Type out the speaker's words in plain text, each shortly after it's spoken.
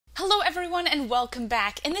Hello everyone and welcome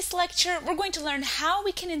back. In this lecture, we're going to learn how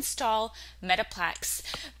we can install Metaplex.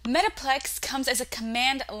 Metaplex comes as a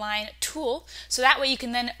command line tool, so that way you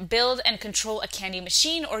can then build and control a candy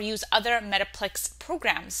machine or use other Metaplex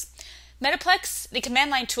programs. Metaplex, the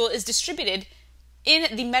command line tool, is distributed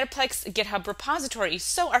in the Metaplex GitHub repository.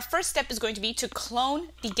 So our first step is going to be to clone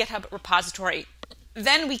the GitHub repository.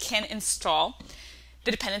 Then we can install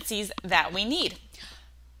the dependencies that we need.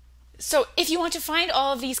 So if you want to find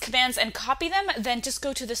all of these commands and copy them, then just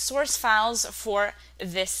go to the source files for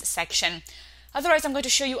this section. Otherwise, I'm going to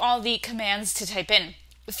show you all the commands to type in.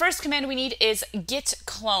 The first command we need is git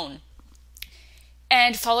clone,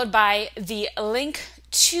 and followed by the link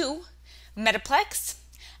to Metaplex,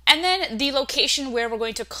 and then the location where we're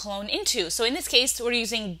going to clone into. So in this case, we're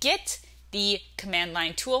using git, the command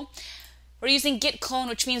line tool. We're using git clone,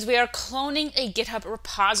 which means we are cloning a GitHub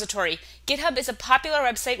repository. GitHub is a popular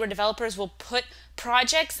website where developers will put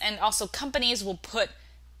projects and also companies will put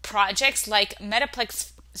projects, like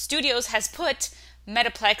Metaplex Studios has put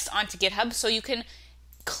Metaplex onto GitHub, so you can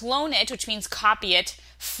clone it, which means copy it,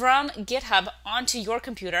 from GitHub onto your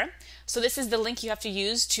computer. So this is the link you have to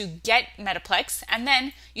use to get Metaplex, and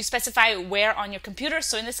then you specify where on your computer.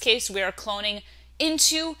 So in this case, we are cloning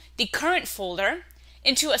into the current folder,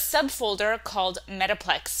 into a subfolder called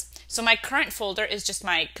Metaplex. So my current folder is just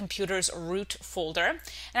my computer's root folder,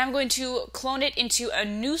 and I'm going to clone it into a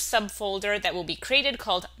new subfolder that will be created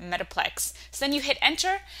called Metaplex. So then you hit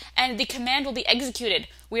enter and the command will be executed.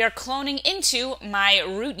 We are cloning into my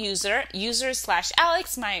root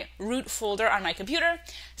user/Alex, my root folder on my computer,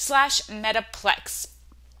 /Metaplex.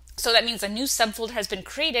 So that means a new subfolder has been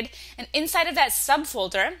created, and inside of that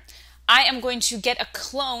subfolder, I am going to get a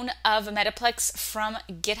clone of Metaplex from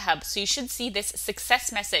GitHub. So you should see this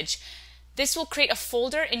success message. This will create a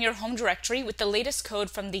folder in your home directory with the latest code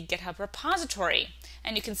from the GitHub repository.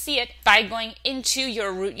 And you can see it by going into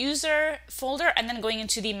your root user folder and then going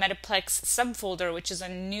into the Metaplex subfolder, which is a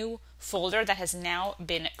new folder that has now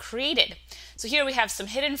been created. So here we have some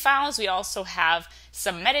hidden files. We also have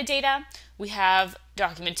some metadata. We have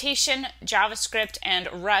documentation, JavaScript, and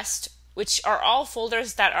Rust, which are all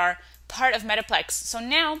folders that are part of Metaplex. So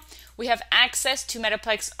now we have access to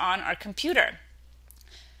Metaplex on our computer.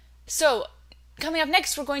 So coming up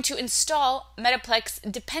next, we're going to install Metaplex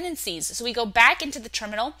dependencies. So we go back into the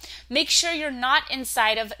terminal. Make sure you're not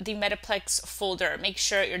inside of the Metaplex folder. Make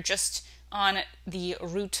sure you're just on the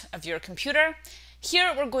root of your computer.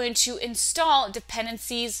 Here we're going to install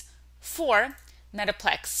dependencies for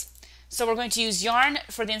Metaplex. So we're going to use yarn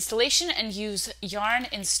for the installation and use yarn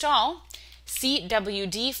install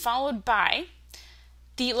cwd followed by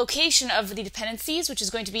the location of the dependencies, which is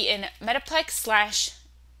going to be in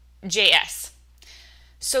Metaplex/JS.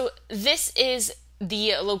 So this is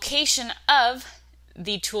the location of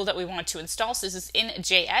the tool that we want to install. So this is in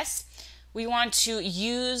JS. We want to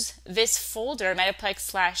use this folder,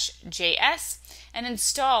 Metaplex/JS, and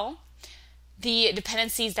install the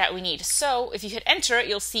dependencies that we need. So if you hit enter,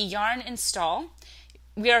 you'll see yarn install.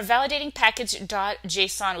 We are validating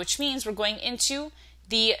package.json, which means we're going into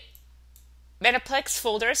the Metaplex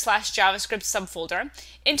folder /JavaScript subfolder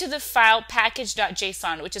into the file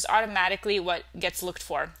package.json, which is automatically what gets looked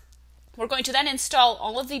for. We're going to then install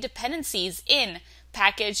all of the dependencies in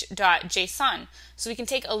package.json. So we can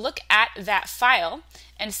take a look at that file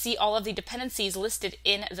and see all of the dependencies listed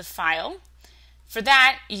in the file. For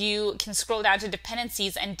that, you can scroll down to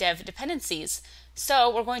dependencies and dev dependencies. So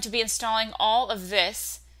we're going to be installing all of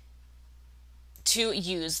this to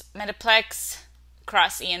use Metaplex,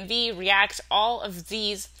 cross-env, React, all of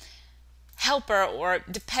these helper or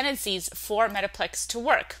dependencies for Metaplex to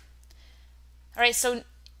work. All right, so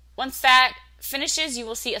once that finishes, you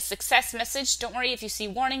will see a success message. Don't worry if you see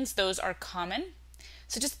warnings, those are common.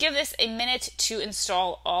 So just give this a minute to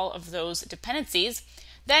install all of those dependencies.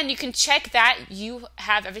 Then you can check that you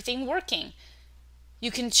have everything working.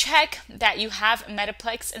 You can check that you have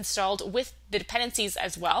Metaplex installed with the dependencies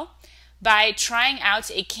as well by trying out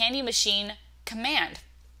a candy machine command.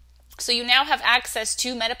 So you now have access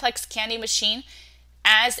to Metaplex candy machine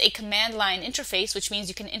as a command line interface, which means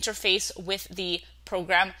you can interface with the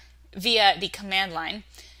program via the command line.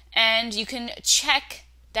 And you can check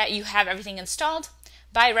that you have everything installed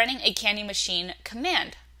by running a candy machine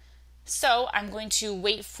command. So I'm going to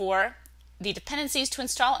wait for the dependencies to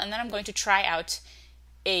install, and then I'm going to try out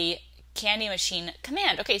a candy machine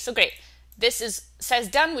command. Okay, so great. This says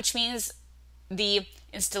done, which means the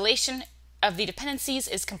installation of the dependencies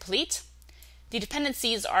is complete. The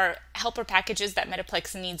dependencies are helper packages that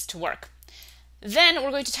Metaplex needs to work. Then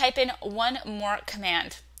we're going to type in one more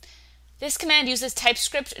command. This command uses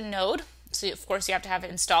TypeScript Node, So of course you have to have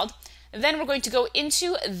it installed. Then we're going to go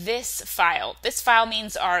into this file. This file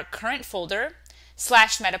means our current folder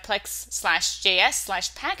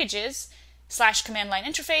 /metaplex/js/packages /command line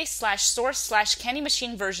interface /source /candy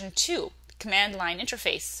machine version 2 command line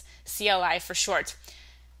interface, CLI for short.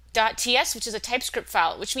 .ts, which is a TypeScript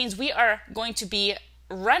file, which means we are going to be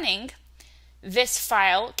running this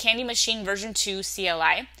file, Candy Machine version 2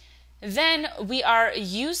 CLI. Then we are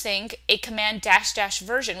using a command --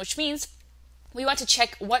 version, which means we want to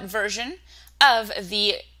check what version of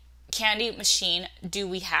the Candy Machine do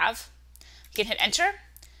we have. You can hit enter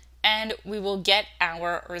and we will get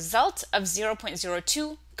our result of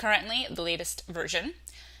 0.02, currently the latest version.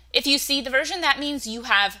 If you see the version, that means you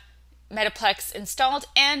have Metaplex installed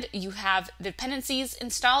and you have dependencies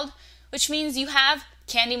installed, which means you have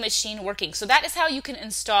Candy Machine working. So that is how you can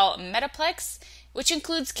install Metaplex, which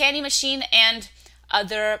includes Candy Machine and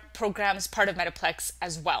other programs part of Metaplex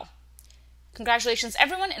as well. Congratulations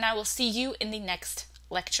everyone, and I will see you in the next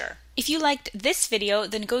lecture. If you liked this video,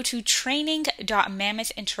 then go to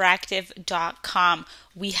training.mammothinteractive.com.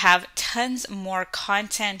 We have tons more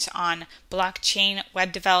content on blockchain,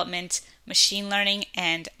 web development, machine learning,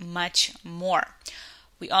 and much more.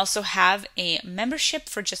 We also have a membership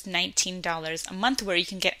for just $19 a month where you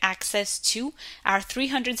can get access to our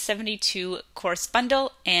 372 course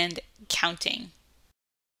bundle and counting.